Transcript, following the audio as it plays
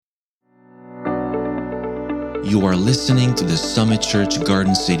You are listening to the Summit Church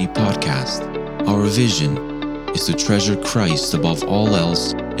Garden City podcast. Our vision is to treasure Christ above all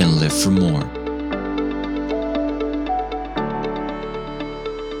else and live for more.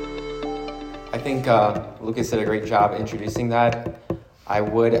 I think Lucas did a great job introducing that. I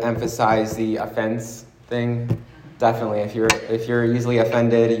would emphasize the offense thing. Definitely, if you're easily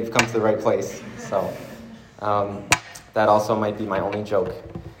offended, you've come to the right place. So that also might be my only joke.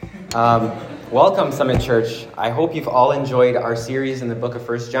 Welcome, Summit Church. I hope you've all enjoyed our series in the book of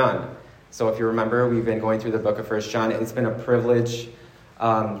 1 John. So if you remember, we've been going through the book of 1 John. It's been a privilege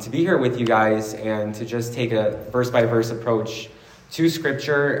to be here with you guys and to just take a verse-by-verse approach to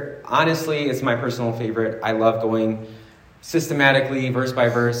Scripture. Honestly, it's my personal favorite. I love going systematically, verse by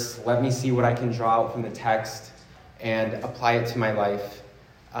verse. Let me see what I can draw out from the text and apply it to my life.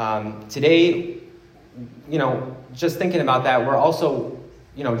 Today, just thinking about that, we're also,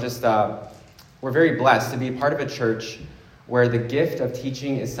 we're very blessed to be part of a church where the gift of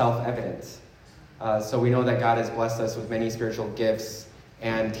teaching is self-evident. So we know that God has blessed us with many spiritual gifts,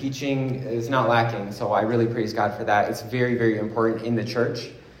 and teaching is not lacking. So I really praise God for that. It's very, very important in the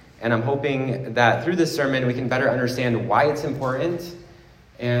church. And I'm hoping that through this sermon, we can better understand why it's important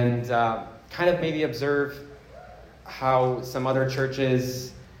and kind of maybe observe how some other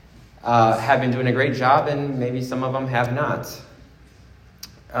churches have been doing a great job and maybe some of them have not.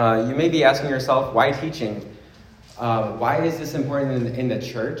 You may be asking yourself, why teaching? Why is this important in the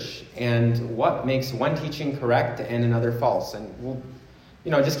church? And what makes one teaching correct and another false? And we'll,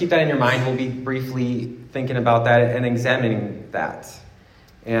 just keep that in your mind. We'll be briefly thinking about that and examining that.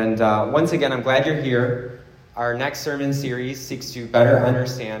 And once again, I'm glad you're here. Our next sermon series seeks to better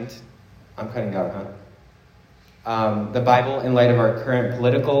understand, I'm cutting out, the Bible in light of our current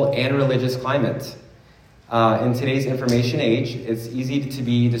political and religious climate. In today's information age, it's easy to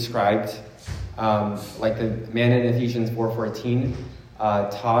be described like the man in Ephesians 4:14,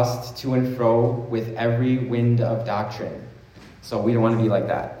 tossed to and fro with every wind of doctrine. So we don't want to be like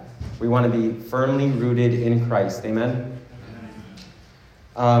that. We want to be firmly rooted in Christ. Amen?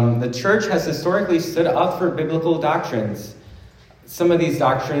 The church has historically stood up for biblical doctrines. Some of these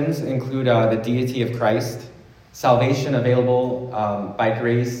doctrines include the deity of Christ, salvation available by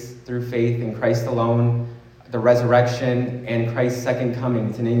grace through faith in Christ alone, the resurrection, and Christ's second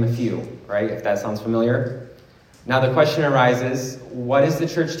coming, to name a few, right? If that sounds familiar. Now the question arises, what is the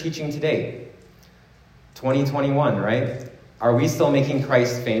church teaching today? 2021, right? Are we still making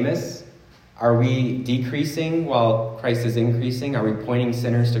Christ famous? Are we decreasing while Christ is increasing? Are we pointing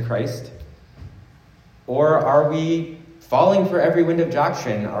sinners to Christ? Or are we falling for every wind of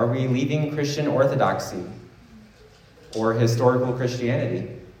doctrine? Are we leaving Christian orthodoxy or historical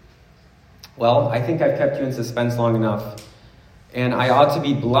Christianity? Well, I think I've kept you in suspense long enough, and I ought to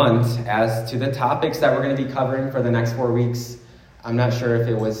be blunt as to the topics that we're going to be covering for the next 4 weeks. I'm not sure if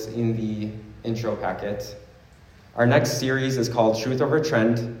it was in the intro packet. Our next series is called Truth Over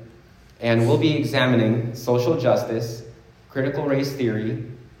Trend, and we'll be examining social justice, critical race theory,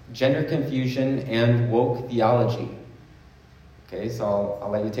 gender confusion, and woke theology. Okay, so I'll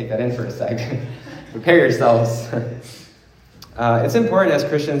let you take that in for a second. Prepare yourselves. It's important as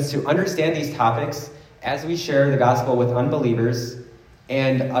Christians to understand these topics as we share the gospel with unbelievers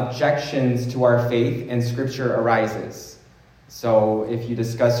and objections to our faith and Scripture arises. So if you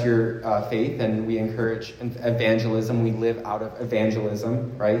discuss your faith, and we encourage evangelism, we live out of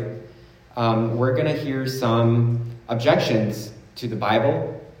evangelism, right? We're going to hear some objections to the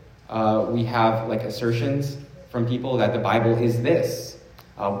Bible. We have assertions from people that the Bible is this.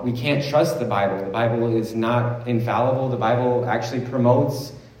 We can't trust the Bible. The Bible is not infallible. The Bible actually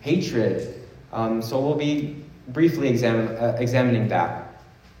promotes hatred. So we'll be briefly examining that.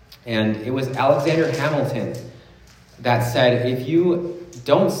 And it was Alexander Hamilton that said, if you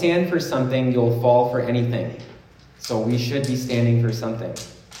don't stand for something, you'll fall for anything. So we should be standing for something.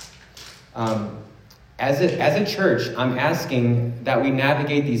 As a church, I'm asking that we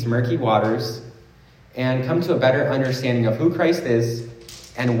navigate these murky waters and come to a better understanding of who Christ is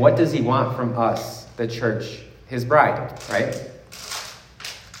and what does he want from us, the church, his bride, right?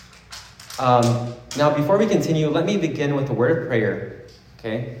 Now, before we continue, let me begin with a word of prayer,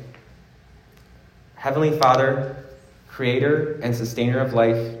 okay? Heavenly Father, creator and sustainer of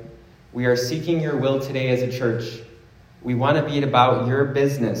life, we are seeking your will today as a church. We want to be about your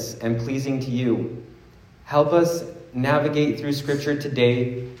business and pleasing to you. Help us navigate through Scripture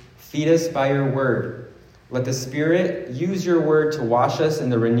today. Feed us by your word. Let the Spirit use your word to wash us in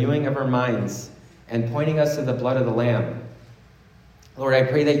the renewing of our minds and pointing us to the blood of the Lamb. Lord, I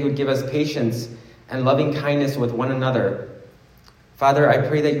pray that you would give us patience and loving kindness with one another. Father, I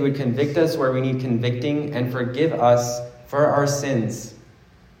pray that you would convict us where we need convicting and forgive us for our sins.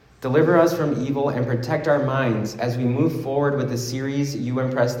 Deliver us from evil and protect our minds as we move forward with the series you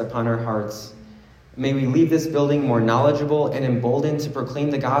impressed upon our hearts. May we leave this building more knowledgeable and emboldened to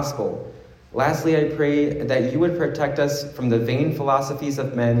proclaim the gospel. Lastly, I pray that you would protect us from the vain philosophies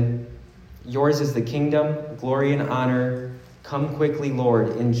of men. Yours is the kingdom, glory, and honor. Come quickly,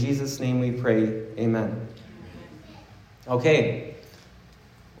 Lord. In Jesus' name we pray. Amen. Okay.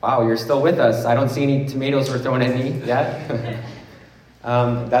 Wow, you're still with us. I don't see any tomatoes were thrown at me yet.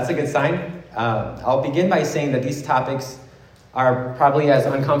 That's a good sign. I'll begin by saying that these topics are probably as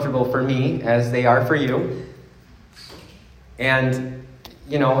uncomfortable for me as they are for you. And,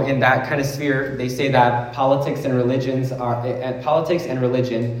 in that kind of sphere, they say that politics and religion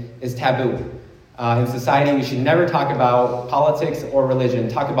is taboo. In society, we should never talk about politics or religion.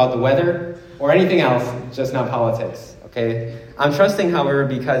 Talk about the weather or anything else, just not politics. Okay? I'm trusting, however,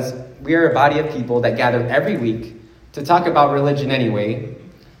 because we are a body of people that gather every week to talk about religion anyway.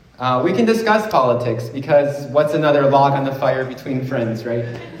 We can discuss politics because what's another log on the fire between friends, right?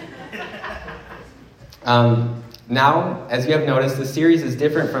 Now, as you have noticed, the series is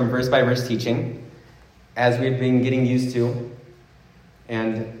different from verse-by-verse teaching, as we've been getting used to,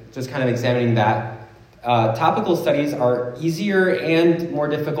 and just kind of examining that. Topical studies are easier and more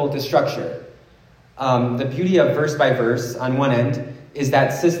difficult to structure. The beauty of verse-by-verse, on one end, is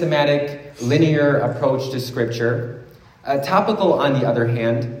that systematic, linear approach to Scripture. Topical, on the other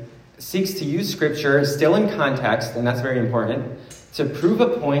hand, seeks to use Scripture still in context, and that's very important, to prove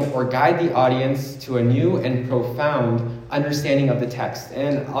a point or guide the audience to a new and profound understanding of the text.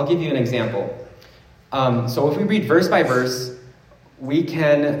 And I'll give you an example. So if we read verse by verse, we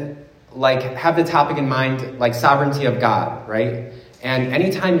can have the topic in mind, like sovereignty of God, right? And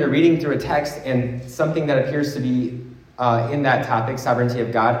anytime you're reading through a text and something that appears to be in that topic, sovereignty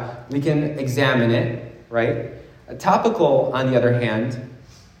of God, we can examine it, right? Topical, on the other hand,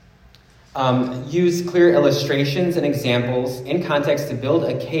 use clear illustrations and examples in context to build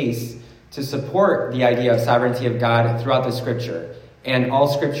a case to support the idea of sovereignty of God throughout the Scripture. And all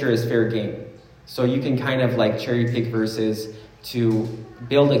Scripture is fair game. So you can kind of cherry pick verses to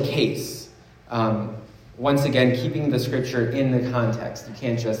build a case. Once again, keeping the Scripture in the context. You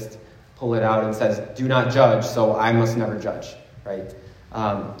can't just pull it out and says, do not judge, so I must never judge, right?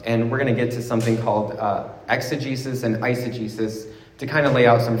 And we're going to get to something called exegesis and eisegesis to kind of lay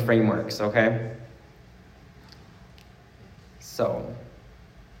out some frameworks, okay? So,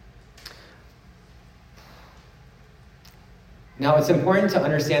 now it's important to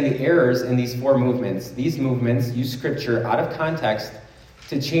understand the errors in these four movements. These movements use Scripture out of context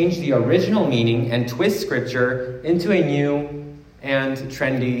to change the original meaning and twist Scripture into a new and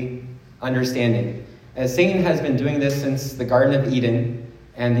trendy understanding. As Satan has been doing this since the Garden of Eden,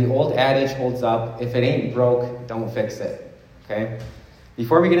 and the old adage holds up, if it ain't broke, don't fix it. Okay?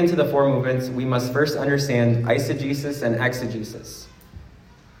 Before we get into the four movements, we must first understand eisegesis and exegesis.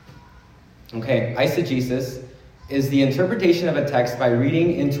 Okay, eisegesis is the interpretation of a text by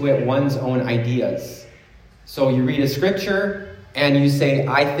reading into it one's own ideas. So you read a scripture and you say,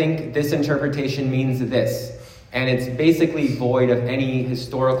 I think this interpretation means this. And it's basically void of any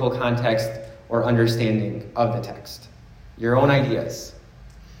historical context or understanding of the text. Your own ideas.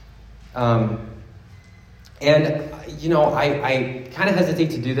 I kind of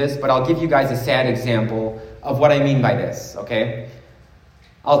hesitate to do this, but I'll give you guys a sad example of what I mean by this, okay?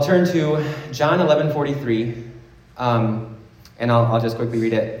 I'll turn to John 11:43, and I'll just quickly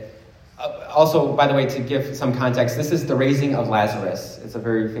read it. Also, by the way, to give some context, this is the raising of Lazarus. It's a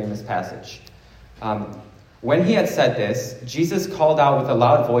very famous passage. When he had said this, Jesus called out with a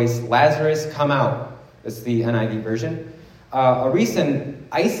loud voice, Lazarus, come out. This is the NIV version. A recent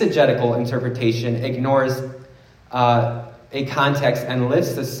eisegetical interpretation ignores a context and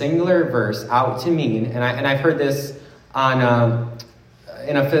lifts the singular verse out to mean, and I've heard this on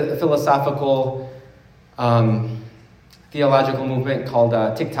in a philosophical theological movement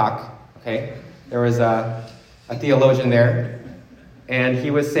called TikTok. Okay, there was a theologian there, and he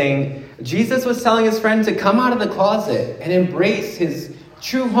was saying Jesus was telling his friend to come out of the closet and embrace his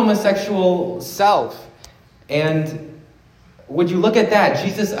true homosexual self. And would you look at that?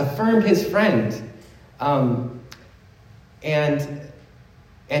 Jesus affirmed his friend, and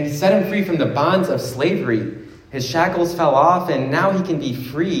set him free from the bonds of slavery. His shackles fell off, and now he can be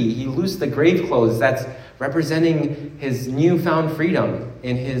free. He loosed the grave clothes. That's representing his newfound freedom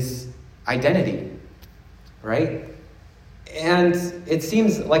in his identity, right? And it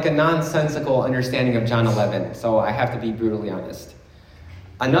seems like a nonsensical understanding of John 11, so I have to be brutally honest.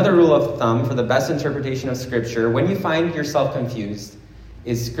 Another rule of thumb for the best interpretation of Scripture, when you find yourself confused,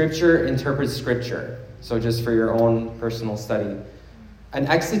 is Scripture interprets Scripture. So just for your own personal study. An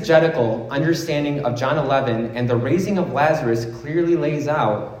exegetical understanding of John 11 and the raising of Lazarus clearly lays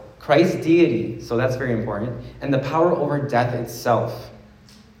out Christ's deity, so that's very important, and the power over death itself.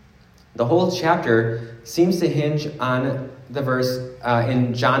 The whole chapter seems to hinge on the verse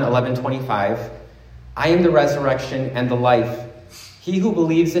in John 11:25, I am the resurrection and the life. He who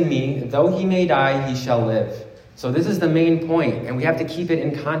believes in me, though he may die, he shall live. So this is the main point, and we have to keep it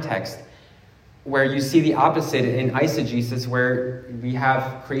in context, where you see the opposite in eisegesis, where we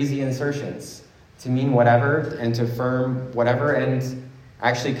have crazy insertions to mean whatever and to affirm whatever, and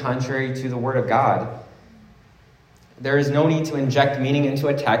actually contrary to the Word of God. There is no need to inject meaning into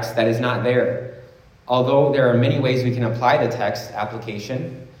a text that is not there. Although there are many ways we can apply the text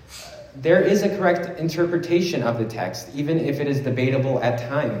application, there is a correct interpretation of the text, even if it is debatable at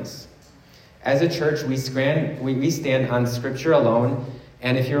times. As a church, we stand on Scripture alone,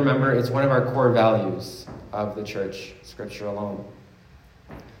 and if you remember, it's one of our core values of the church, Scripture alone.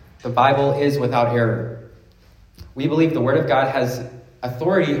 The Bible is without error. We believe the Word of God has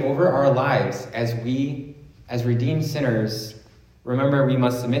authority over our lives as redeemed sinners. Remember, we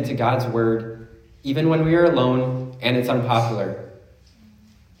must submit to God's Word, even when we are alone and it's unpopular.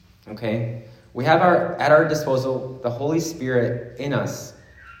 Okay? We have at our disposal the Holy Spirit in us,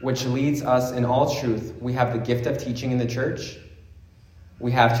 which leads us in all truth. We have the gift of teaching in the church.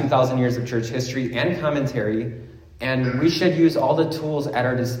 We have 2,000 years of church history and commentary, and we should use all the tools at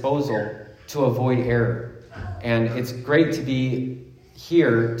our disposal to avoid error. And it's great to be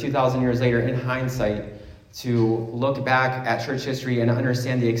here 2,000 years later in hindsight to look back at church history and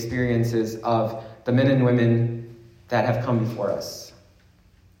understand the experiences of the men and women that have come before us.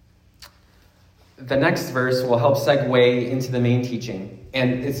 The next verse will help segue into the main teaching.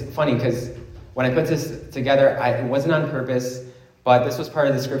 And it's funny because when I put this together, it wasn't on purpose, but this was part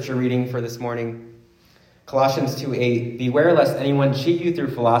of the scripture reading for this morning. Colossians 2:8, beware lest anyone cheat you through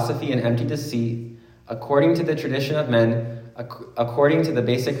philosophy and empty deceit, according to the tradition of men, according to the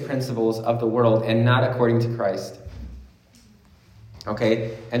basic principles of the world, and not according to Christ.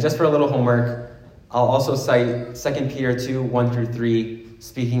 Okay, and just for a little homework, I'll also cite 2 Peter 2:1-3,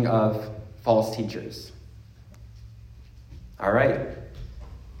 speaking of false teachers. All right.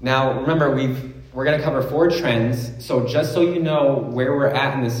 Now, remember, we're going to cover 4 trends, so just so you know where we're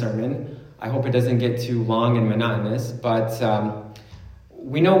at in this sermon, I hope it doesn't get too long and monotonous, but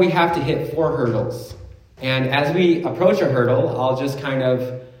we know we have to hit 4 hurdles. And as we approach a hurdle, I'll just kind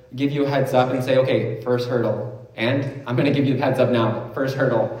of give you a heads up and say, okay, first hurdle. And I'm going to give you a heads up now. First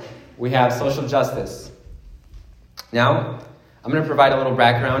hurdle, we have social justice. Now, I'm going to provide a little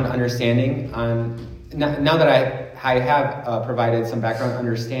background understanding on, now that I have provided some background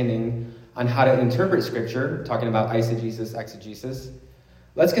understanding on how to interpret Scripture, talking about eisegesis, exegesis.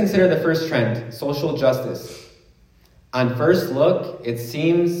 Let's consider the first trend, social justice. On first look, it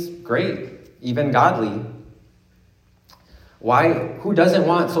seems great, even godly. Why? Who doesn't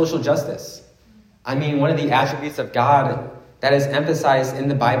want social justice? I mean, one of the attributes of God that is emphasized in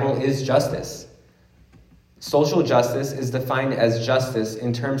the Bible is justice. Social justice is defined as justice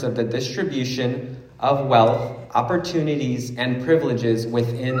in terms of the distribution of wealth, opportunities, and privileges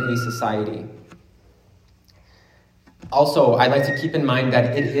within a society. Also, I'd like to keep in mind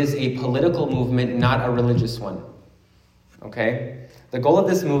that it is a political movement, not a religious one. Okay? The goal of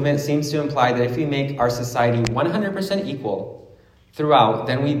this movement seems to imply that if we make our society 100% equal throughout,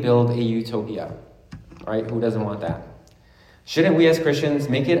 then we build a utopia. Right? Who doesn't want that? Shouldn't we as Christians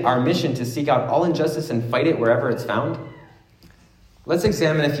make it our mission to seek out all injustice and fight it wherever it's found? Let's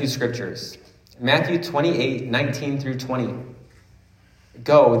examine a few scriptures. Matthew 28:19-20.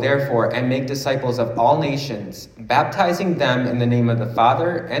 Go, therefore, and make disciples of all nations, baptizing them in the name of the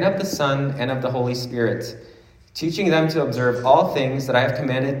Father, and of the Son, and of the Holy Spirit, teaching them to observe all things that I have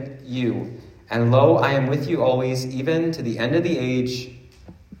commanded you. And lo, I am with you always, even to the end of the age.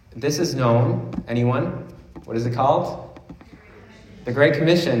 This is known. Anyone? What is it called? The Great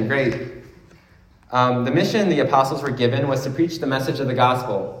Commission. Great. The mission the apostles were given was to preach the message of the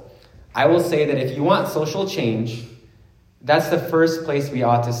gospel. I will say that if you want social change, that's the first place we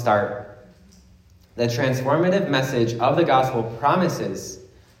ought to start. The transformative message of the gospel promises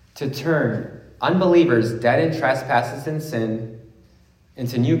to turn unbelievers dead in trespasses and sin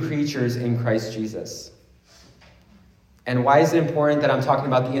into new creatures in Christ Jesus. And why is it important that I'm talking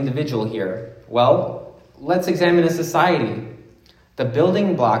about the individual here? Well, let's examine a society. The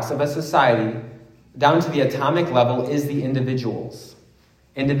building blocks of a society, down to the atomic level, is the individuals.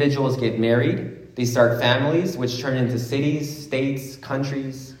 Individuals get married, They start families, which turn into cities, states,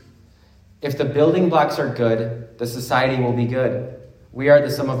 countries. If the building blocks are good, the society will be good. We are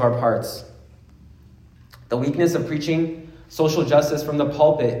the sum of our parts. The weakness of preaching social justice from the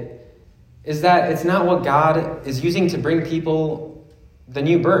pulpit is that it's not what God is using to bring people the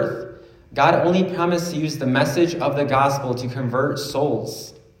new birth. God only promised to use the message of the gospel to convert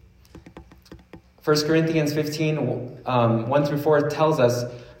souls. 1 Corinthians 15, 1 through 4 tells us,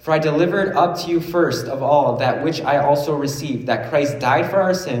 "For I delivered up to you first of all that which I also received, that Christ died for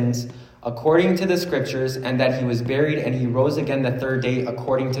our sins according to the Scriptures, and that he was buried, and he rose again the third day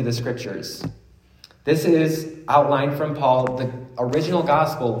according to the Scriptures." This is outlined from Paul, the original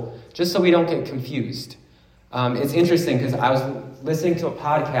gospel, just so we don't get confused. It's interesting because I was listening to a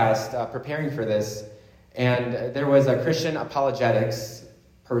podcast preparing for this, and there was a Christian apologetics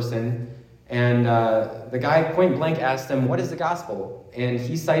person, and the guy point blank asked him, "What is the gospel?" And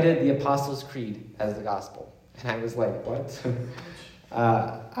he cited the Apostles' Creed as the gospel. And I was like, what?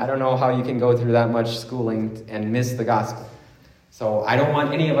 I don't know how you can go through that much schooling and miss the gospel. So I don't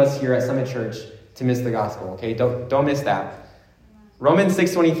want any of us here at Summit Church to miss the gospel, okay? Don't miss that. Romans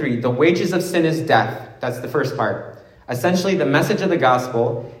 6:23, the wages of sin is death. That's the first part. Essentially, the message of the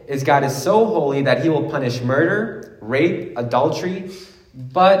gospel is God is so holy that he will punish murder, rape, adultery,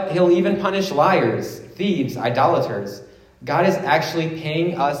 but he'll even punish liars, thieves, idolaters. God is actually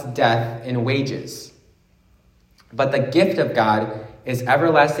paying us death in wages. But the gift of God is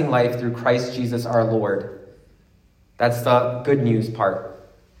everlasting life through Christ Jesus our Lord. That's the good news part.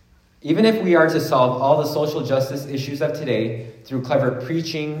 Even if we are to solve all the social justice issues of today through clever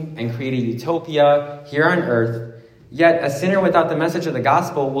preaching and create a utopia here on earth, yet a sinner without the message of the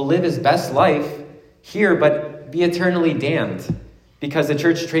gospel will live his best life here but be eternally damned, because the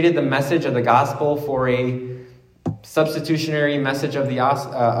church traded the message of the gospel for a substitutionary message of the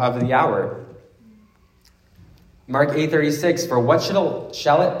hour. Mark 8:36, for what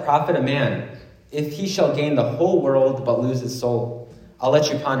shall it profit a man if he shall gain the whole world but lose his soul? I'll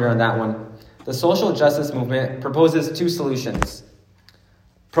let you ponder on that one. The social justice movement proposes two solutions.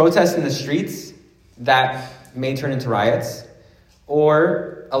 Protest in the streets that may turn into riots,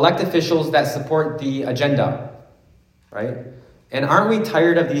 or elect officials that support the agenda, right? And aren't we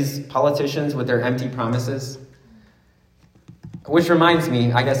tired of these politicians with their empty promises? Which reminds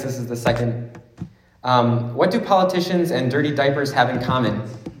me, I guess this is the second. What do politicians and dirty diapers have in common?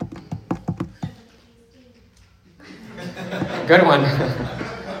 Good one.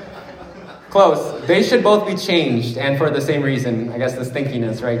 Close. They should both be changed, and for the same reason. I guess this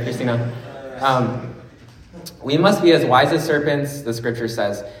thinkiness, right, Christina? We must be as wise as serpents, the scripture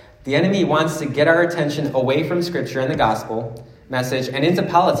says. The enemy wants to get our attention away from scripture and the gospel message and into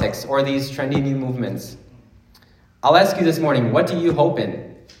politics or these trendy new movements. I'll ask you this morning, what do you hope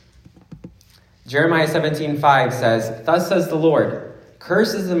in? Jeremiah 17:5 says, thus says the Lord,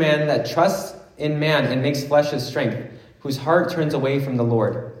 cursed is the man that trusts in man and makes flesh his strength, whose heart turns away from the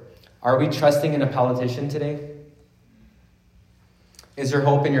Lord. Are we trusting in a politician today? Is your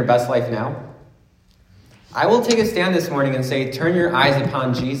hope in your best life now? I will take a stand this morning and say, turn your eyes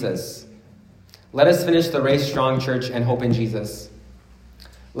upon Jesus. Let us finish the race strong, church, and hope in Jesus.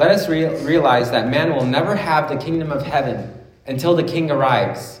 Let us realize that man will never have the kingdom of heaven until the king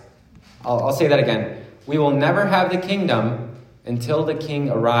arrives. I'll say that again. We will never have the kingdom until the king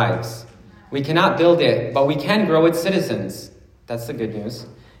arrives. We cannot build it, but we can grow its citizens. That's the good news.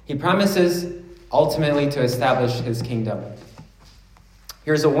 He promises ultimately to establish his kingdom.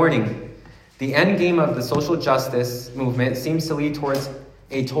 Here's a warning. The end game of the social justice movement seems to lead towards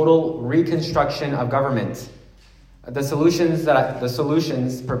a total reconstruction of government. The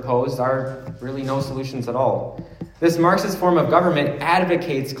solutions proposed are really no solutions at all. This Marxist form of government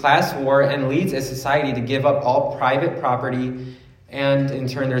advocates class war and leads a society to give up all private property, and in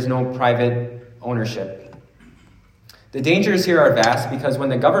turn there's no private ownership. The dangers here are vast because when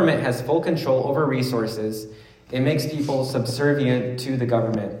the government has full control over resources, it makes people subservient to the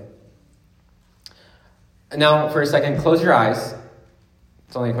government. Now, for a second, close your eyes.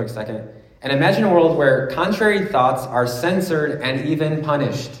 It's only a quick second. And imagine a world where contrary thoughts are censored and even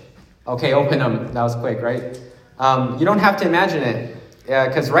punished. Okay, open them. That was quick, right? You don't have to imagine it.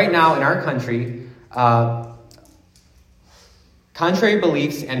 Because right now in our country, contrary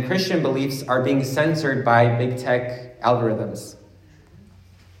beliefs and Christian beliefs are being censored by big tech algorithms.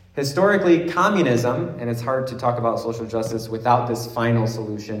 Historically, communism, and it's hard to talk about social justice without this final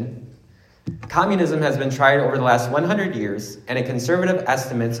solution, communism has been tried over the last 100 years, and conservative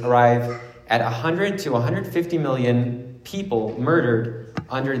estimates arrive at 100 to 150 million people murdered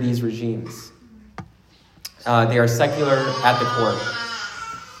under these regimes. They are secular at the core.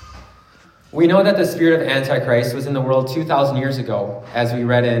 We know that the spirit of Antichrist was in the world 2,000 years ago, as we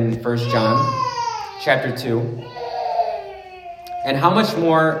read in 1 John chapter 2. And how much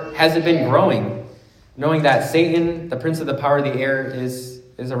more has it been growing, knowing that Satan, the prince of the power of the air, is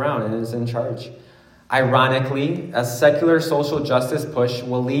around and is in charge. Ironically, a secular social justice push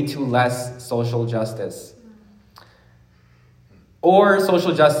will lead to less social justice. Or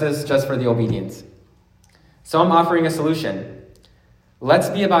social justice just for the obedient. So I'm offering a solution. Let's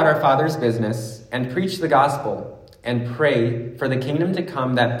be about our Father's business and preach the gospel and pray for the kingdom to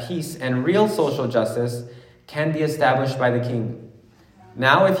come, that peace and real social justice can be established by the King.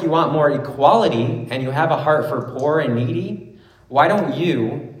 Now, if you want more equality and you have a heart for poor and needy, why don't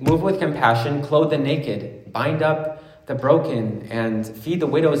you move with compassion, clothe the naked, bind up the broken, and feed the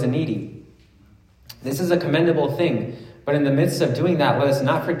widows and needy? This is a commendable thing, but in the midst of doing that, let us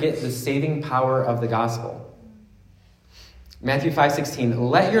not forget the saving power of the gospel. Matthew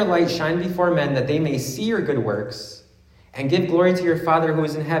 5:16, let your light shine before men that they may see your good works and give glory to your Father who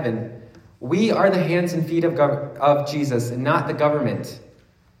is in heaven. We are the hands and feet of Jesus, and not the government.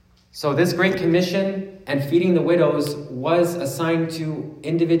 So this great commission and feeding the widows was assigned to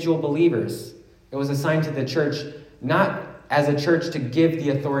individual believers. It was assigned to the church, not as a church to give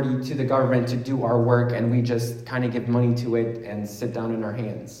the authority to the government to do our work and we just kind of give money to it and sit down in our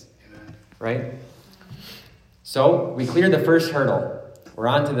hands. Right? So we cleared the first hurdle. We're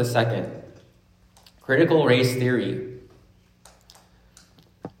on to the second. Critical race theory.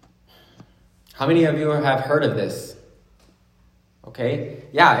 How many of you have heard of this? Okay.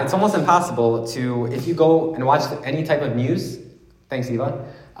 Yeah, it's almost impossible to, if you go and watch any type of news, thanks Eva,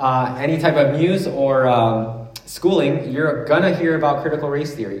 any type of news or schooling, you're going to hear about critical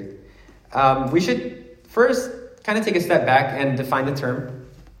race theory. We should first kind of take a step back and define the term.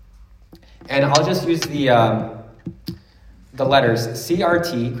 And I'll just use the letters.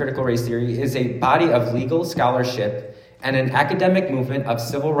 CRT, critical race theory, is a body of legal scholarship and an academic movement of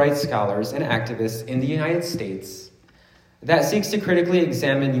civil rights scholars and activists in the United States that seeks to critically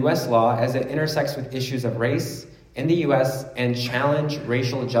examine U.S. law as it intersects with issues of race in the U.S. and challenge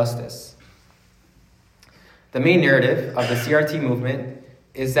racial justice. The main narrative of the CRT movement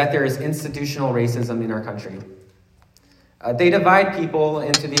is that there is institutional racism in our country. They divide people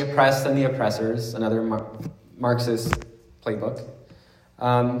into the oppressed and the oppressors, another Marxist playbook.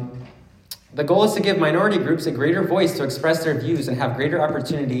 The goal is to give minority groups a greater voice to express their views and have greater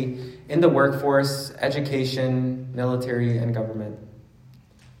opportunity in the workforce, education, military, and government.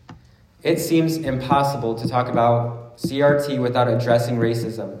 It seems impossible to talk about CRT without addressing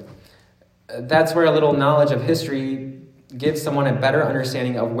racism. That's where a little knowledge of history gives someone a better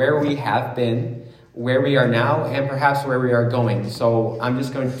understanding of where we have been, where we are now, and perhaps where we are going. So I'm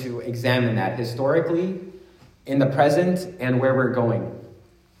just going to examine that historically, in the present, and where we're going.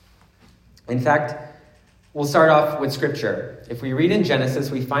 In fact, we'll start off with Scripture. If we read in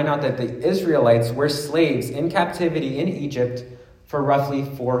Genesis, we find out that the Israelites were slaves in captivity in Egypt for roughly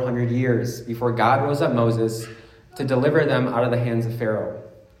 400 years before God rose up Moses to deliver them out of the hands of Pharaoh.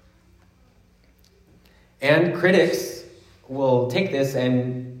 And critics will take this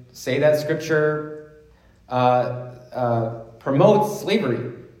and say that Scripture promotes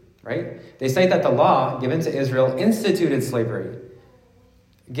slavery, right? They say that the law given to Israel instituted slavery,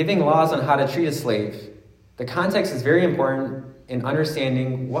 giving laws on how to treat a slave. The context is very important in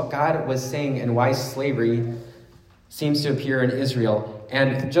understanding what God was saying and why slavery seems to appear in Israel.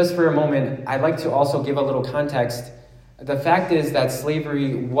 And just for a moment, I'd like to also give a little context. The fact is that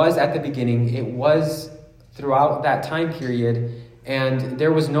slavery was at the beginning, it was throughout that time period, and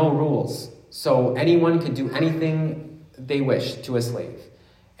there was no rules. So anyone could do anything they wished to a slave.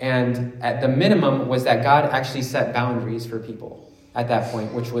 And at the minimum was that God actually set boundaries for people at that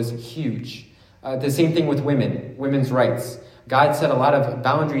point, which was huge. The same thing with women, women's rights. God set a lot of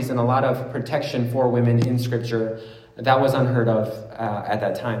boundaries and a lot of protection for women in Scripture. That was unheard of at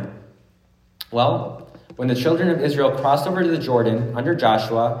that time. Well, when the children of Israel crossed over to the Jordan under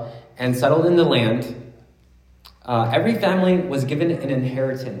Joshua and settled in the land, every family was given an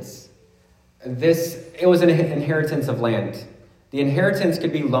inheritance. It was an inheritance of land. The inheritance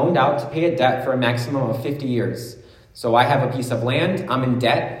could be loaned out to pay a debt for a maximum of 50 years. So I have a piece of land, I'm in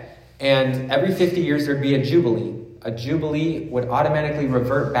debt, and every 50 years there'd be a jubilee. A jubilee would automatically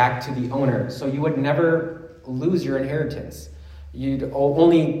revert back to the owner. So you would never lose your inheritance. You'd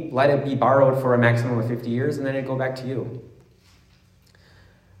only let it be borrowed for a maximum of 50 years, and then it'd go back to you.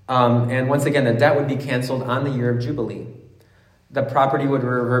 And once again, the debt would be canceled on the year of Jubilee. The property would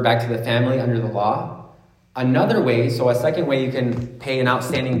revert back to the family under the law. Another way, so a second way you can pay an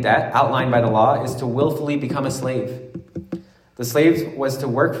outstanding debt outlined by the law, is to willfully become a slave. The slave was to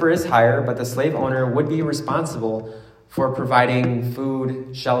work for his hire, but the slave owner would be responsible for providing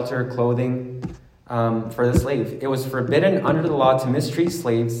food, shelter, clothing for the slave. It was forbidden under the law to mistreat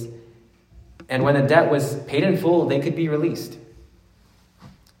slaves, and when the debt was paid in full, they could be released.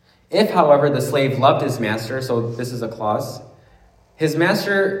 If, however, the slave loved his master, so this is a clause, his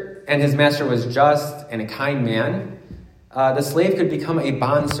master was just and a kind man, the slave could become a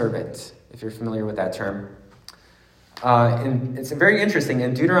bondservant, if you're familiar with that term. And it's very interesting.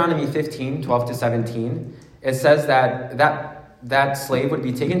 In Deuteronomy 15, 12 to 17, it says that slave would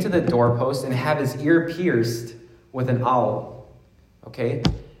be taken to the doorpost and have his ear pierced with an awl. Okay?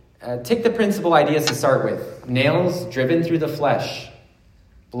 Take the principal ideas to start with. Nails driven through the flesh,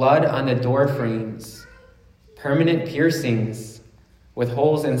 blood on the door frames, permanent piercings with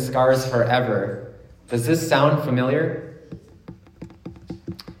holes and scars forever. Does this sound familiar?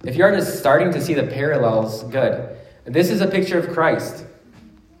 If you are just starting to see the parallels, good. This is a picture of Christ.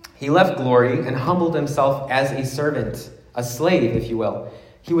 He left glory and humbled himself as a servant, a slave, if you will.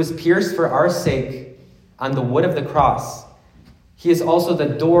 He was pierced for our sake on the wood of the cross. He is also the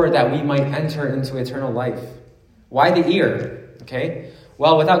door that we might enter into eternal life. Why the ear? Okay.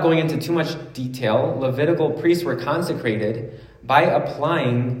 Well, without going into too much detail, Levitical priests were consecrated by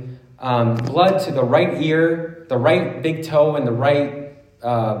applying blood to the right ear, the right big toe, and the right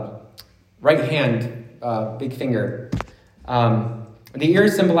hand, big finger. The ear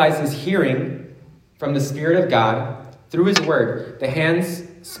symbolizes hearing from the Spirit of God through his word. The hands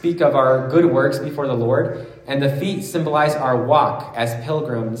speak of our good works before the Lord, and the feet symbolize our walk as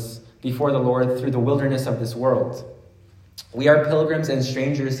pilgrims before the Lord through the wilderness of this world. We are pilgrims and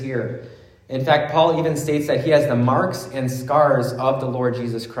strangers here. In fact, Paul even states that he has the marks and scars of the Lord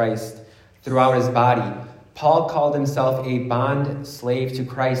Jesus Christ throughout his body. Paul called himself a bond slave to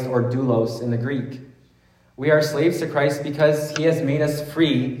Christ, or doulos in the Greek. We are slaves to Christ because he has made us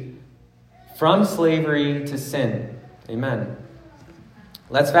free from slavery to sin. Amen.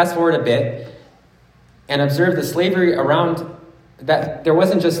 Let's fast forward a bit and observe the slavery around that. There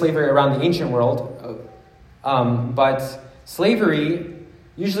wasn't just slavery around the ancient world, but slavery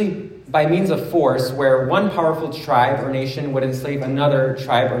usually by means of force, where one powerful tribe or nation would enslave another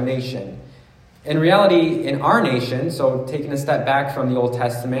tribe or nation. In reality, in our nation, so taking a step back from the Old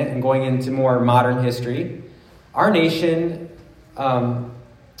Testament and going into more modern history, our nation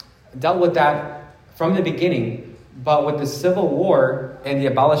dealt with that from the beginning. But with the Civil War and the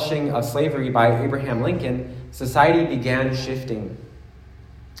abolishing of slavery by Abraham Lincoln, society began shifting.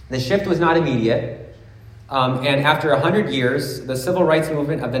 The shift was not immediate. And after 100 years, the civil rights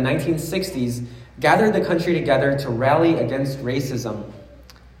movement of the 1960s gathered the country together to rally against racism.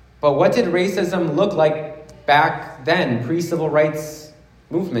 But what did racism look like back then, pre-civil rights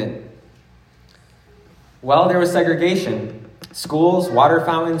movement? Well, there was segregation. Schools, water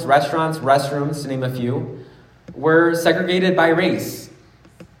fountains, restaurants, restrooms, to name a few, were segregated by race.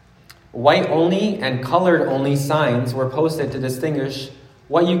 White-only and colored-only signs were posted to distinguish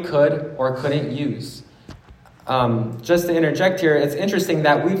what you could or couldn't use. Just to interject here, it's interesting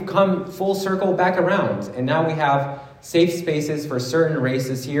that we've come full circle back around, and now we have safe spaces for certain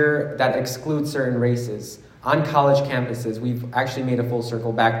races here that exclude certain races. On college campuses, we've actually made a full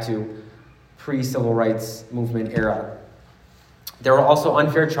circle back to pre-civil rights movement era. There were also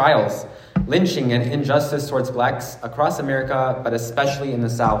unfair trials, lynching, and injustice towards blacks across America, but especially in the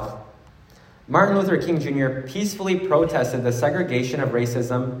South. Martin Luther King Jr. peacefully protested the segregation of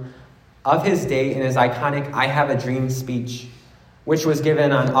racism of his day in his iconic I Have a Dream speech, which was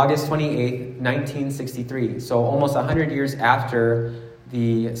given on August 28, 1963, so almost 100 years after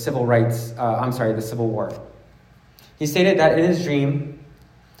the Civil War. He stated that his dream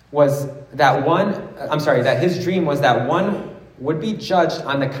was that one would be judged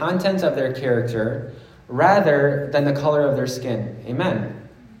on the content of their character rather than the color of their skin. Amen.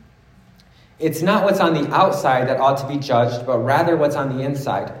 It's not what's on the outside that ought to be judged, but rather what's on the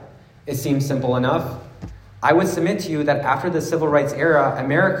inside. It seems simple enough. I would submit to you that after the civil rights era,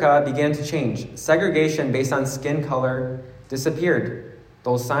 America began to change. Segregation based on skin color disappeared.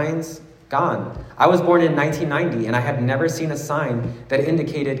 Those signs, gone. I was born in 1990, and I have never seen a sign that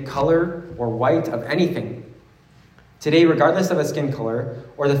indicated color or white of anything. Today, regardless of a skin color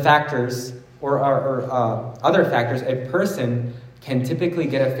or the factors or other factors, a person can typically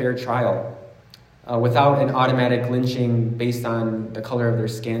get a fair trial without an automatic lynching based on the color of their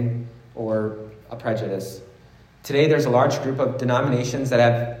skin or a prejudice. Today, there's a large group of denominations that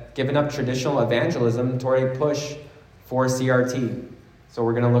have given up traditional evangelism toward a push for CRT. So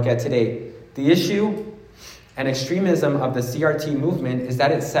we're going to look at today. The issue and extremism of the CRT movement is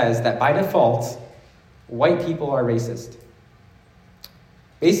that it says that by default, white people are racist.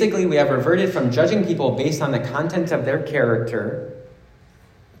 Basically, we have reverted from judging people based on the content of their character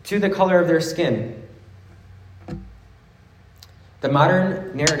to the color of their skin. The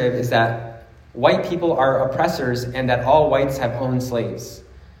modern narrative is that white people are oppressors and that all whites have owned slaves.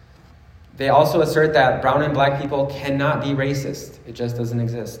 They also assert that brown and black people cannot be racist. It just doesn't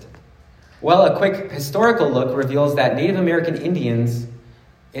exist. Well, a quick historical look reveals that Native American Indians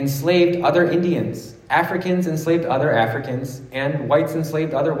enslaved other Indians, Africans enslaved other Africans, and whites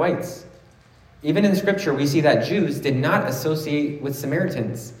enslaved other whites. Even in Scripture, we see that Jews did not associate with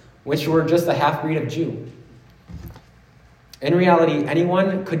Samaritans, which were just a half-breed of Jew. In reality,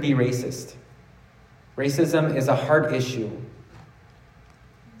 anyone could be racist. Racism is a hard issue,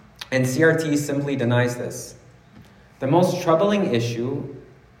 and CRT simply denies this.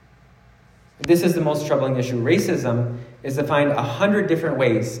 This is the most troubling issue. Racism is defined 100 different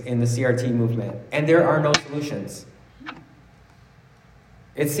ways in the CRT movement, and there are no solutions.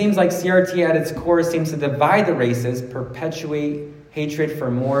 It seems like CRT at its core seems to divide the races, perpetuate hatred for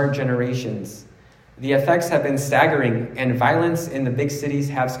more generations. The effects have been staggering, and violence in the big cities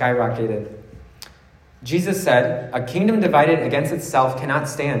have skyrocketed. Jesus said, "A kingdom divided against itself cannot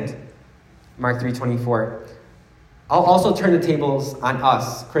stand." Mark 3:24. I'll also turn the tables on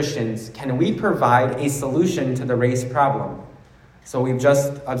us, Christians. Can we provide a solution to the race problem? So we've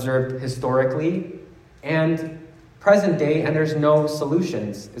just observed historically and present day, and there's no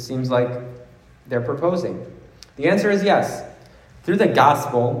solutions. It seems like they're proposing. The answer is yes. Through the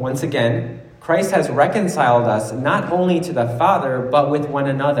gospel, once again, Christ has reconciled us not only to the Father, but with one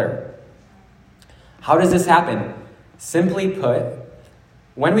another. How does this happen? Simply put,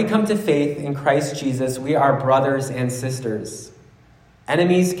 when we come to faith in Christ Jesus, we are brothers and sisters.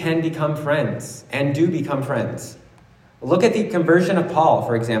 Enemies can become friends and do become friends. Look at the conversion of Paul,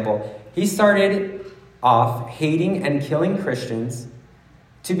 for example. He started off hating and killing Christians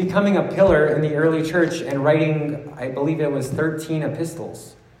to becoming a pillar in the early church and writing, I believe it was 13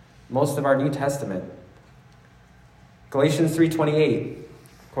 epistles, most of our New Testament. Galatians 3:28.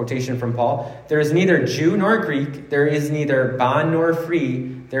 Quotation from Paul, "There is neither Jew nor Greek, there is neither bond nor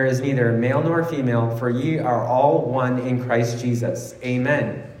free, there is neither male nor female, for ye are all one in Christ Jesus."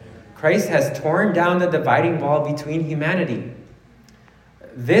 Amen. Christ has torn down the dividing wall between humanity.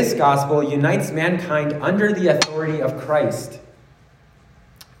 This gospel unites mankind under the authority of Christ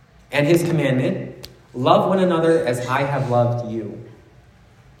and his commandment, "Love one another as I have loved you."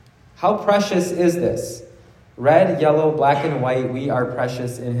 How precious is this? Red, yellow, black, and white, we are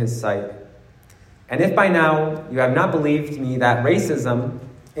precious in his sight. And if by now you have not believed me that racism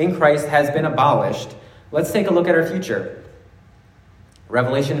in Christ has been abolished, let's take a look at our future.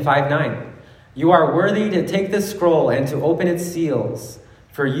 Revelation 5:9. "You are worthy to take this scroll and to open its seals,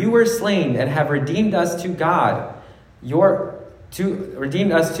 for you were slain and have redeemed us to God.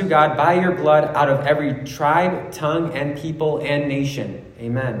 Redeemed us to God by your blood out of every tribe, tongue, and people and nation."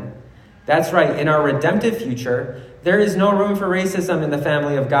 Amen. That's right. In our redemptive future, there is no room for racism in the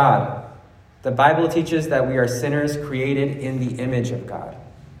family of God. The Bible teaches that we are sinners created in the image of God.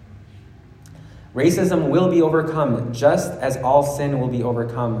 Racism will be overcome, just as all sin will be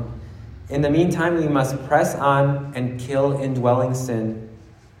overcome. In the meantime, we must press on and kill indwelling sin.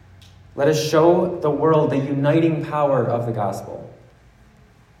 Let us show the world the uniting power of the gospel.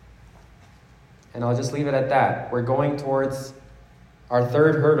 And I'll just leave it at that. We're going towards our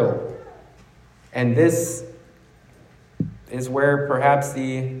third hurdle. And this is where perhaps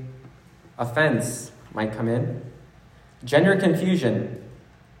the offense might come in. Gender confusion.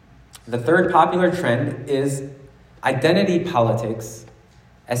 The third popular trend is identity politics,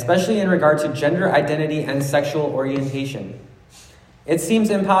 especially in regard to gender identity and sexual orientation. It seems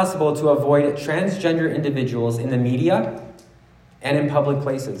impossible to avoid transgender individuals in the media and in public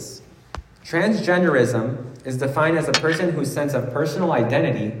places. Transgenderism is defined as a person whose sense of personal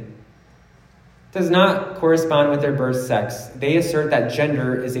identity does not correspond with their birth sex. They assert that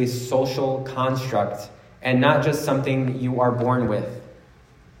gender is a social construct and not just something you are born with.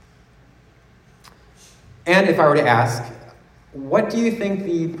 And if I were to ask, what do you think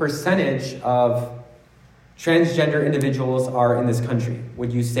the percentage of transgender individuals are in this country?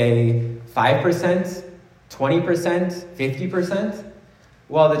 Would you say 5%, 20%, 50%?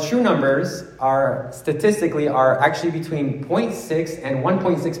 Well, the true numbers are statistically actually between 0.6 and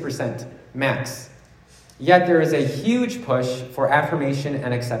 1.6%. Max. Yet there is a huge push for affirmation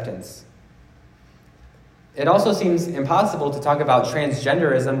and acceptance. It also seems impossible to talk about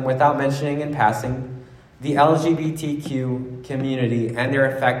transgenderism without mentioning in passing the LGBTQ community and their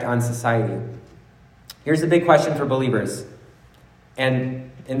effect on society. Here's the big question for believers.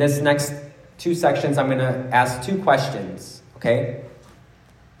 And in this next two sections, I'm going to ask two questions, okay?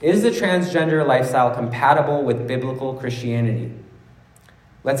 Is the transgender lifestyle compatible with biblical Christianity?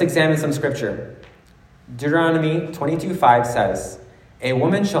 Let's examine some scripture. Deuteronomy 22:5 says, "A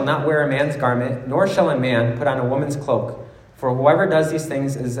woman shall not wear a man's garment, nor shall a man put on a woman's cloak. For whoever does these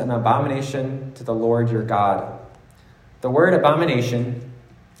things is an abomination to the Lord your God." The word abomination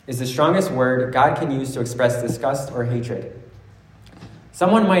is the strongest word God can use to express disgust or hatred.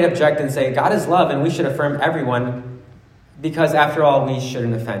 Someone might object and say, God is love and we should affirm everyone because after all, we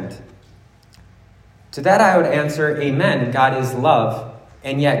shouldn't offend. To that I would answer, amen, God is love,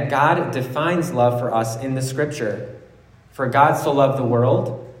 and yet God defines love for us in the scripture. For God so loved the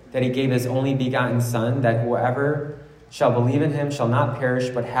world that he gave his only begotten Son, that whoever shall believe in him shall not perish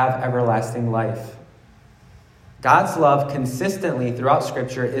but have everlasting life. God's love consistently throughout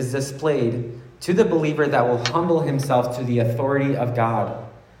Scripture is displayed to the believer that will humble himself to the authority of God.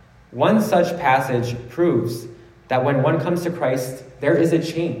 One such passage proves that when one comes to Christ, there is a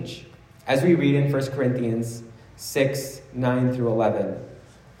change, as we read in 1 Corinthians 6:9-11.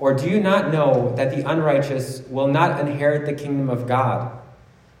 Or do you not know that the unrighteous will not inherit the kingdom of God?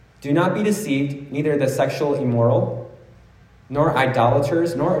 Do not be deceived, neither the sexual immoral, nor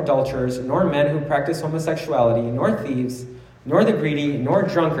idolaters, nor adulterers, nor men who practice homosexuality, nor thieves, nor the greedy, nor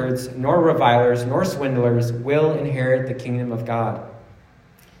drunkards, nor revilers, nor swindlers will inherit the kingdom of God.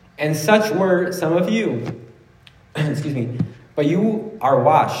 And such were some of you. Excuse me. But you are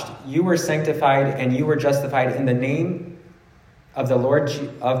washed, you were sanctified, and you were justified in the name of the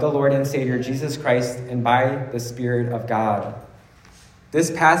Lord and Savior Jesus Christ, and by the Spirit of God.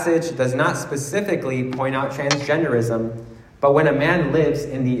 This passage does not specifically point out transgenderism, but when a man lives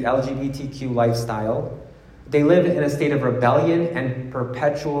in the LGBTQ lifestyle, they live in a state of rebellion and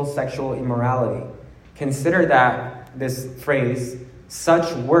perpetual sexual immorality. Consider that this phrase,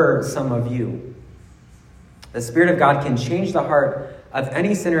 such were some of you. The Spirit of God can change the heart of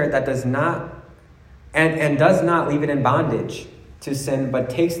any sinner that does not and does not leave it in bondage to sin, but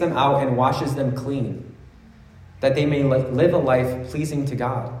takes them out and washes them clean, that they may live a life pleasing to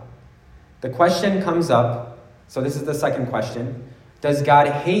God. The question comes up, so this is the second question. Does God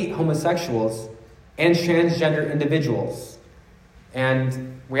hate homosexuals and transgender individuals?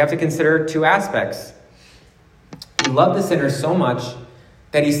 And we have to consider two aspects. He loved the sinner so much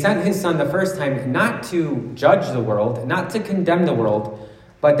that he sent his Son the first time not to judge the world, not to condemn the world,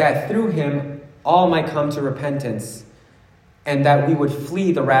 but that through him all might come to repentance and that we would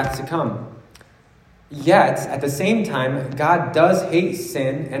flee the wrath to come. Yet, at the same time, God does hate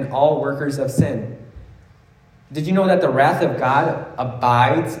sin and all workers of sin. Did you know that the wrath of God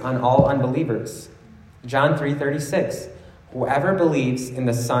abides on all unbelievers? John 3:36. Whoever believes in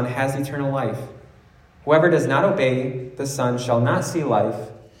the Son has eternal life. Whoever does not obey the Son shall not see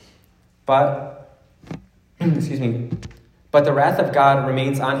life, but but the wrath of God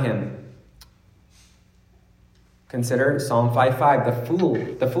remains on him. Consider Psalm 5:5.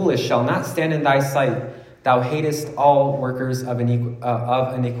 The foolish shall not stand in thy sight. Thou hatest all workers of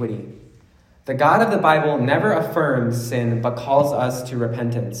iniquity. The God of the Bible never affirms sin, but calls us to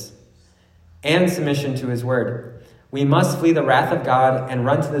repentance and submission to his word. We must flee the wrath of God and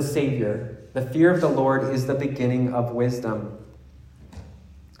run to the Savior. The fear of the Lord is the beginning of wisdom.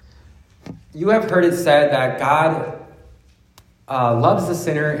 You have heard it said that God loves the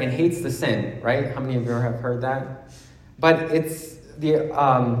sinner and hates the sin, right? How many of you have heard that? But it's the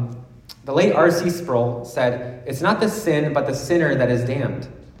late R.C. Sproul said, it's not the sin, but the sinner that is damned.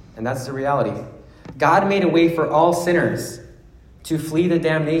 And that's the reality. God made a way for all sinners to flee the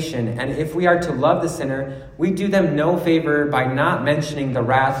damnation. And if we are to love the sinner, we do them no favor by not mentioning the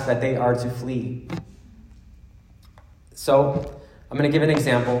wrath that they are to flee. So, I'm going to give an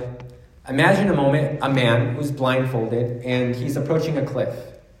example. Imagine a man who's blindfolded and he's approaching a cliff.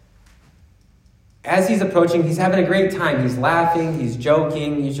 As he's approaching, he's having a great time. He's laughing, he's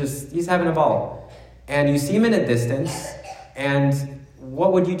joking, he's having a ball. And you see him in a distance, and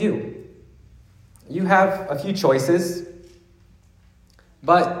what would you do? You have a few choices,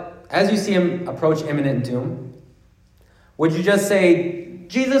 but as you see him approach imminent doom, would you just say,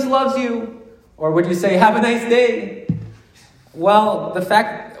 Jesus loves you? Or would you say, have a nice day? Well,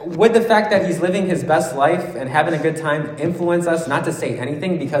 would the fact that he's living his best life and having a good time influence us not to say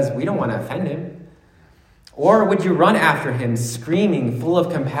anything because we don't want to offend him? Or would you run after him, screaming, full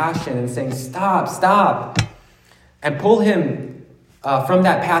of compassion, and saying, stop, stop, and pull him from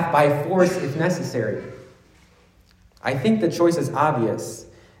that path by force if necessary? I think the choice is obvious.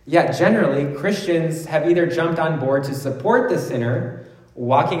 Yet generally, Christians have either jumped on board to support the sinner,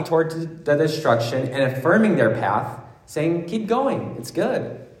 walking toward the destruction and affirming their path, saying, keep going, it's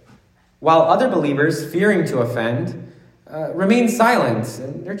good. While other believers, fearing to offend, remain silent.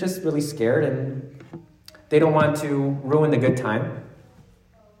 And they're just really scared and they don't want to ruin the good time.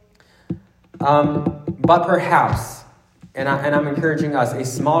 But perhaps, and I'm encouraging us, a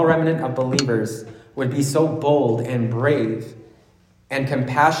small remnant of believers would be so bold and brave and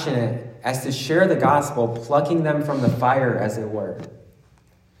compassionate as to share the gospel, plucking them from the fire, as it were.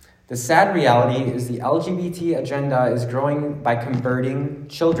 The sad reality is the LGBT agenda is growing by converting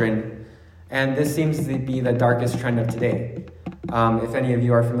children, and this seems to be the darkest trend of today. If any of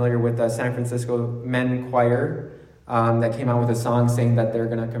you are familiar with the San Francisco Men Choir, that came out with a song saying that they're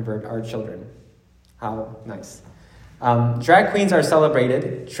going to convert our children. How nice. Drag queens are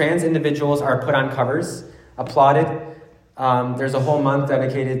celebrated. Trans individuals are put on covers, applauded. There's a whole month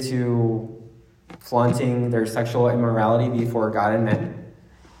dedicated to flaunting their sexual immorality before God and men.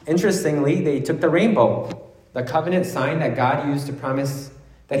 Interestingly, they took the rainbow, the covenant sign that God used to promise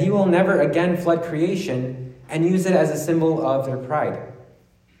that he will never again flood creation, and use it as a symbol of their pride.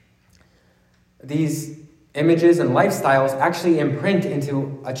 These images and lifestyles actually imprint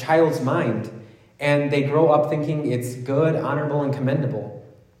into a child's mind, and they grow up thinking it's good, honorable, and commendable,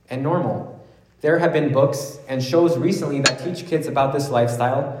 and normal. There have been books and shows recently that teach kids about this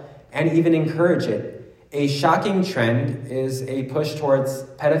lifestyle and even encourage it. A shocking trend is a push towards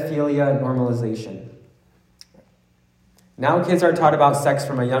pedophilia normalization. Now kids are taught about sex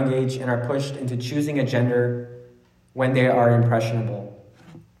from a young age and are pushed into choosing a gender when they are impressionable.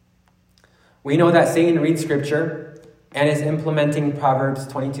 We know that Satan reads scripture and is implementing Proverbs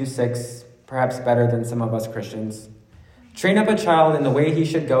 22:6, perhaps better than some of us Christians. Train up a child in the way he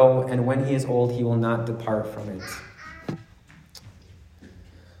should go, and when he is old, he will not depart from it.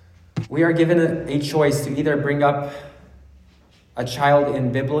 We are given a choice to either bring up a child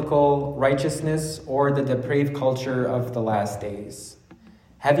in biblical righteousness or the depraved culture of the last days.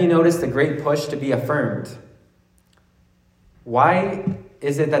 Have you noticed the great push to be affirmed? Why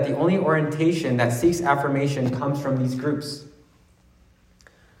is it that the only orientation that seeks affirmation comes from these groups?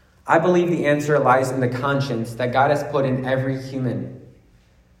 I believe the answer lies in the conscience that God has put in every human.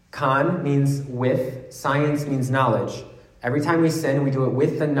 Con means with, science means knowledge. Every time we sin, we do it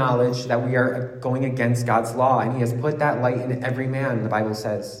with the knowledge that we are going against God's law, and he has put that light in every man, the Bible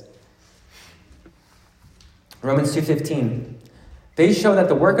says. Romans 2:15. They show that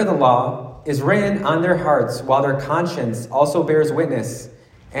the work of the law is written on their hearts, while their conscience also bears witness,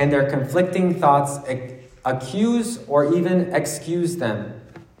 and their conflicting thoughts accuse or even excuse them.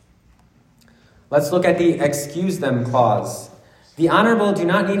 Let's look at the excuse them clause. The honorable do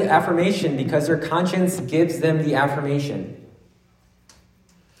not need affirmation because their conscience gives them the affirmation,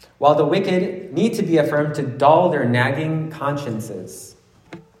 while the wicked need to be affirmed to dull their nagging consciences.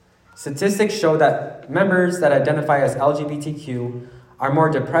 Statistics show that members that identify as LGBTQ are more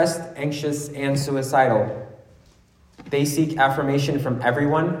depressed, anxious, and suicidal. They seek affirmation from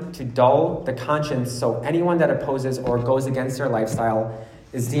everyone to dull the conscience, so anyone that opposes or goes against their lifestyle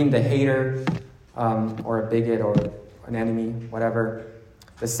is deemed a hater or a bigot or an enemy, whatever.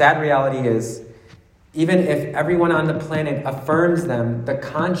 The sad reality is, even if everyone on the planet affirms them, the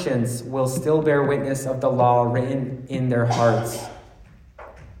conscience will still bear witness of the law written in their hearts.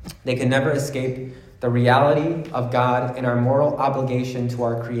 They can never escape the reality of God and our moral obligation to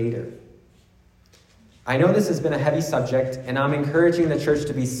our Creator. I know this has been a heavy subject, and I'm encouraging the church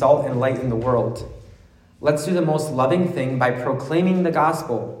to be salt and light in the world. Let's do the most loving thing by proclaiming the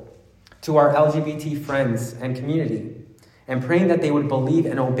gospel to our LGBT friends and community, and praying that they would believe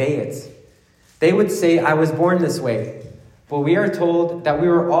and obey it. They would say, I was born this way, but we are told that we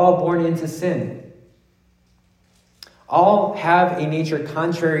were all born into sin. All have a nature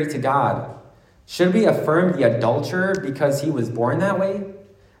contrary to God. Should we affirm the adulterer because he was born that way?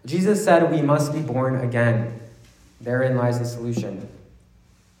 Jesus said we must be born again. Therein lies the solution.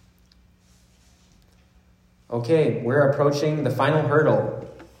 Okay, we're approaching the final hurdle.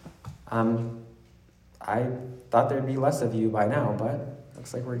 I thought there'd be less of you by now, but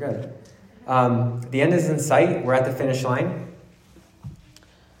looks like we're good. The end is in sight. We're at the finish line.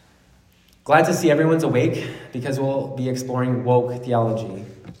 Glad to see everyone's awake because we'll be exploring woke theology.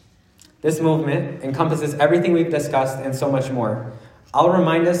 This movement encompasses everything we've discussed and so much more. I'll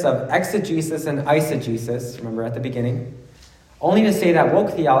remind us of exegesis and eisegesis, remember at the beginning, only to say that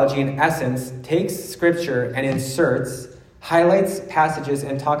woke theology in essence takes scripture and inserts, highlights passages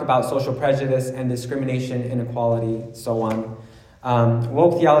and talk about social prejudice and discrimination, inequality, so on.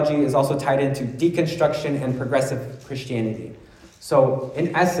 Woke theology is also tied into deconstruction and progressive Christianity. So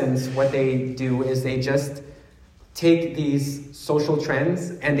in essence, what they do is they just take these social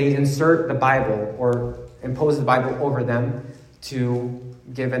trends and they insert the Bible or impose the Bible over them to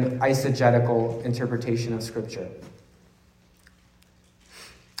give an eisegetical interpretation of Scripture.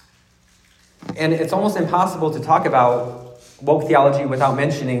 And it's almost impossible to talk about woke theology without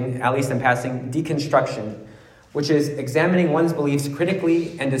mentioning, at least in passing, deconstruction, which is examining one's beliefs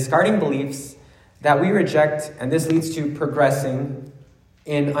critically and discarding beliefs that we reject, and this leads to progressing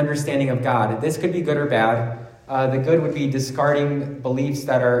in understanding of God. This could be good or bad. The good would be discarding beliefs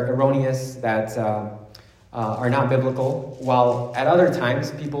that are erroneous, that are not biblical, while at other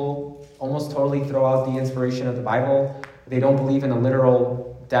times people almost totally throw out the inspiration of the Bible. They don't believe in the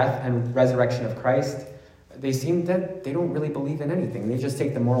literal death and resurrection of Christ. They seem that they don't really believe in anything. They just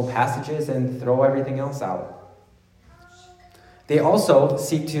take the moral passages and throw everything else out. They also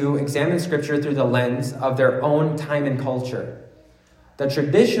seek to examine Scripture through the lens of their own time and culture. The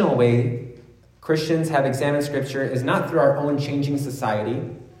traditional way Christians have examined Scripture is not through our own changing society,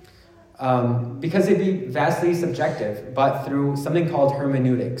 because it'd be vastly subjective, but through something called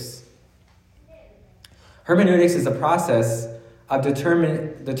hermeneutics. Hermeneutics is a process of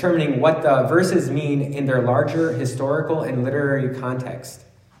determining what the verses mean in their larger historical and literary context.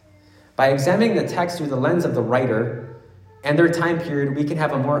 By examining the text through the lens of the writer and their time period, we can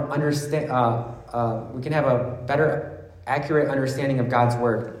have a better, accurate understanding of God's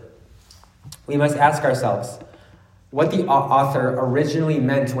word. We must ask ourselves what the author originally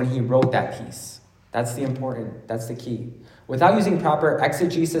meant when he wrote that piece. That's the key. Without using proper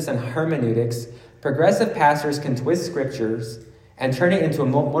exegesis and hermeneutics, progressive pastors can twist scriptures and turn it into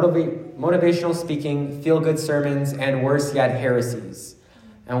motivational speaking, feel-good sermons, and worse yet, heresies.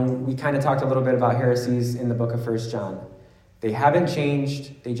 And we kind of talked a little bit about heresies in the book of 1 John. They haven't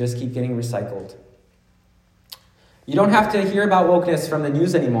changed, they just keep getting recycled. You don't have to hear about wokeness from the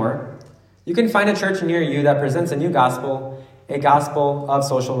news anymore. You can find a church near you that presents a new gospel, a gospel of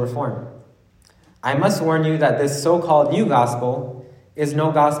social reform. I must warn you that this so-called new gospel is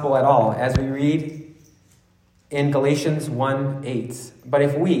no gospel at all, as we read in Galatians 1:8. But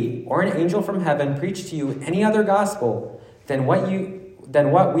if we, or an angel from heaven, preach to you any other gospel than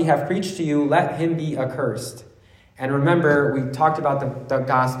what we have preached to you, let him be accursed. And remember, we talked about the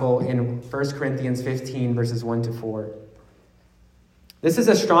gospel in 1 Corinthians 15, verses 1-4. This is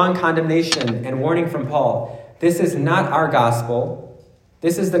a strong condemnation and warning from Paul. This is not our gospel.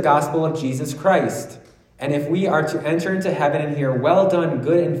 This is the gospel of Jesus Christ. And if we are to enter into heaven and hear, "Well done,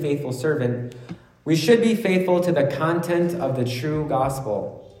 good and faithful servant," we should be faithful to the content of the true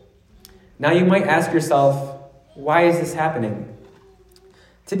gospel. Now you might ask yourself, why is this happening?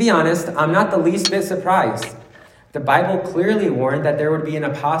 To be honest, I'm not the least bit surprised. The Bible clearly warned that there would be an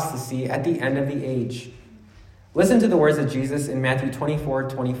apostasy at the end of the age. Listen to the words of Jesus in Matthew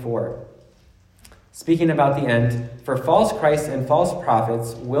 24:24. Speaking about the end, "For false Christs and false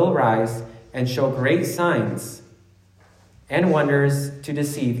prophets will rise and show great signs and wonders to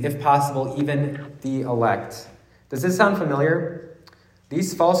deceive, if possible, even the elect." Does this sound familiar?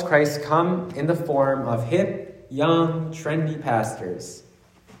 These false Christs come in the form of hip, young, trendy pastors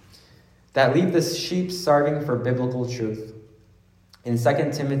that leave the sheep starving for biblical truth. In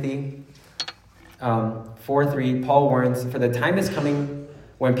 2 Timothy 4:3, Paul warns, "For the time is coming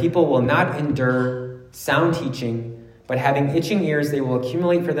when people will not endure sound teaching, but having itching ears, they will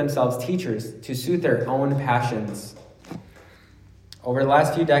accumulate for themselves teachers to suit their own passions." Over the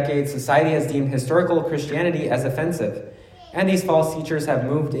last few decades, society has deemed historical Christianity as offensive, and these false teachers have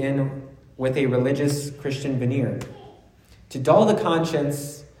moved in with a religious Christian veneer to dull the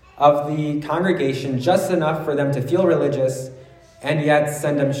conscience of the congregation just enough for them to feel religious and yet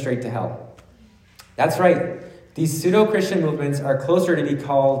send them straight to hell. That's right. These pseudo-Christian movements are closer to be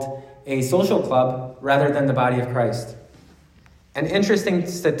called a social club rather than the body of Christ. An interesting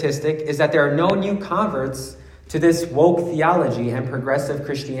statistic is that there are no new converts to this woke theology and progressive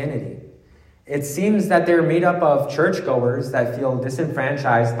Christianity. It seems that they're made up of churchgoers that feel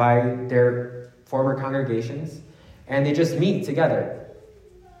disenfranchised by their former congregations, and they just meet together.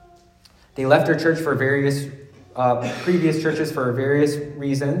 They left their church for various previous churches for various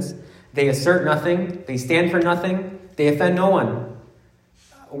reasons. They assert nothing. They stand for nothing. They offend no one.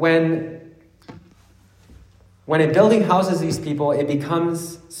 When a building houses these people, it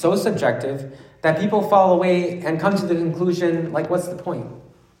becomes so subjective that people fall away and come to the conclusion, like, what's the point?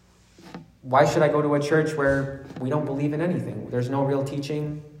 Why should I go to a church where we don't believe in anything? There's no real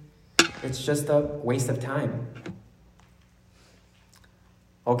teaching. It's just a waste of time.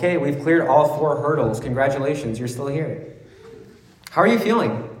 Okay, we've cleared all 4 hurdles. Congratulations, you're still here. How are you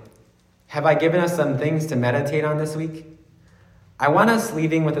feeling? Have I given us some things to meditate on this week? I want us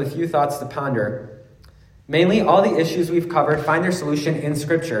leaving with a few thoughts to ponder. Mainly, all the issues we've covered find their solution in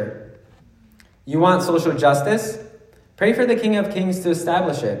Scripture. You want social justice? Pray for the King of Kings to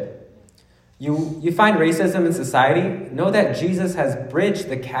establish it. You find racism in society? Know that Jesus has bridged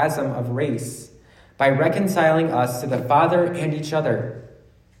the chasm of race by reconciling us to the Father and each other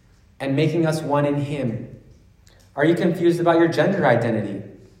and making us one in him. Are you confused about your gender identity?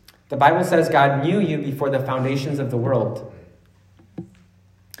 The Bible says God knew you before the foundations of the world,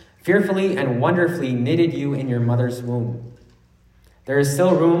 fearfully and wonderfully knitted you in your mother's womb. There is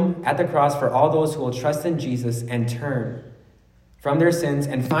still room at the cross for all those who will trust in Jesus and turn from their sins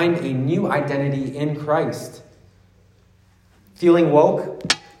and find a new identity in Christ. Feeling woke?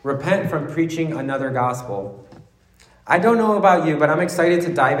 Repent from preaching another gospel. I don't know about you, but I'm excited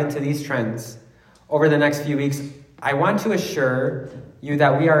to dive into these trends over the next few weeks. I want to assure you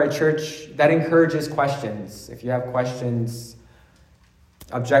that we are a church that encourages questions. If you have questions,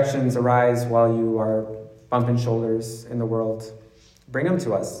 objections arise while you are bumping shoulders in the world, bring them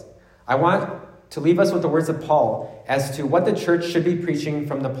to us. I want to leave us with the words of Paul as to what the church should be preaching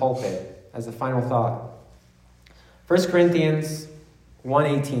from the pulpit as a final thought. 1 Corinthians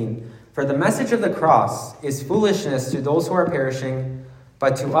 1:18, for the message of the cross is foolishness to those who are perishing,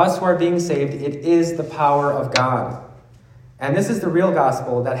 but to us who are being saved, it is the power of God. And this is the real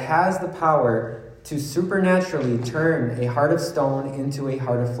gospel that has the power to supernaturally turn a heart of stone into a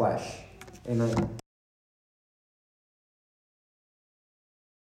heart of flesh. Amen.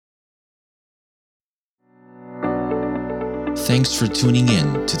 Thanks for tuning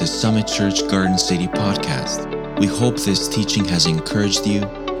in to the Summit Church Garden City podcast. We hope this teaching has encouraged you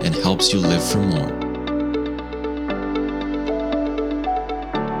and helps you live for more.